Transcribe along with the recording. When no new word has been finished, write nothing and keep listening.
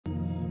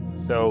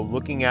So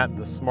looking at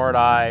the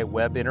SmartEye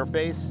web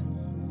interface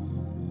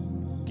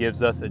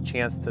gives us a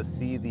chance to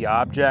see the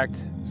object.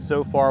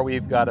 So far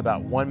we've got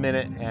about 1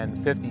 minute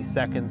and 50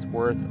 seconds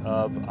worth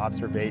of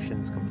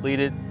observations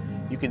completed.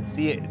 You can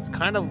see it's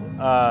kind of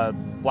a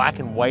black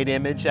and white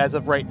image as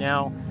of right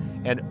now,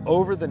 and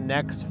over the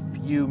next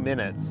few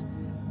minutes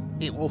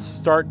it will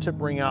start to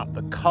bring out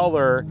the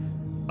color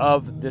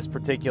of this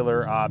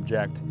particular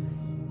object.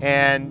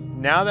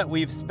 And now that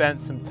we've spent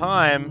some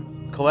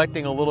time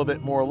collecting a little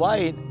bit more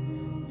light,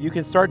 you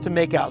can start to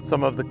make out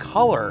some of the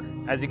color,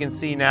 as you can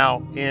see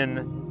now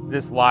in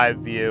this live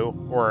view,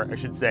 or I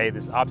should say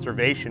this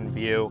observation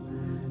view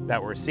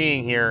that we're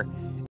seeing here.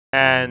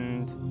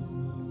 And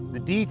the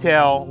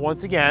detail,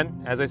 once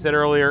again, as I said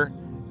earlier,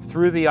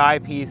 through the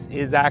eyepiece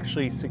is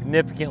actually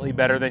significantly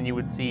better than you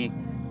would see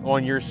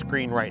on your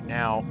screen right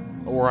now,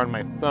 or on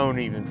my phone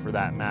even for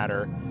that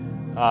matter.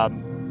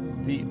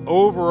 The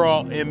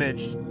overall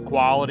image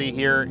quality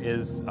here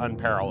is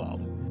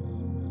unparalleled.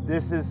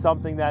 This is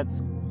something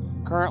that's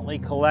currently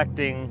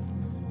collecting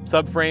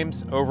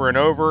subframes over and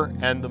over,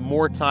 and the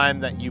more time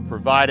that you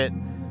provide it,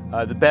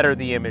 the better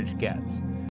the image gets.